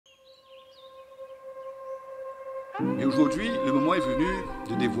Et aujourd'hui, le moment est venu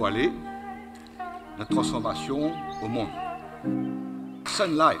de dévoiler la transformation au monde.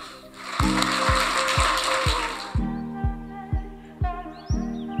 Sunlife.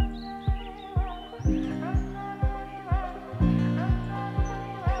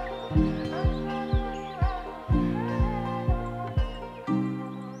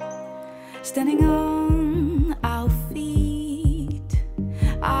 Standing on our feet,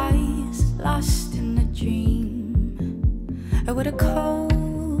 eyes lost in a dream, with a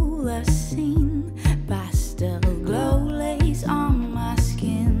cola scene, pastel glow lays on my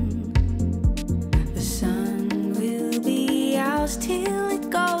skin. The sun will be ours till it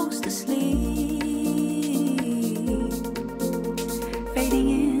goes to sleep, fading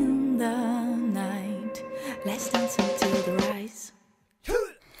in the night. Let's dance until the rise.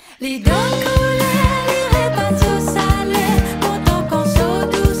 Les dents coulaient, les repas salés, pourtant qu'on se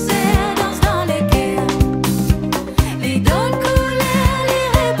doucet, danse dans les quais. Les dents coulaient, les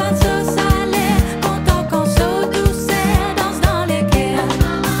repas salés, pourtant qu'on se doucet, danse dans les quais.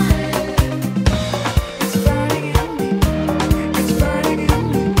 It's burning in me, it's burning in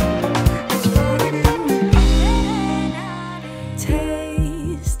me, it's burning in me.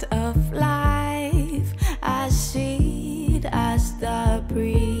 Taste of life, as sweet as the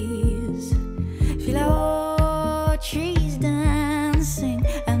breeze. Feel our trees dancing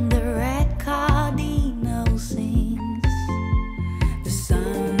and the red cardinal sings. The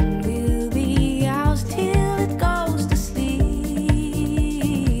sun will be ours till it goes to sleep,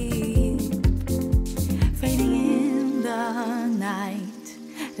 fading in the night.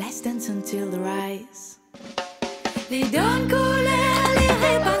 Let's dance until the rise. They don't go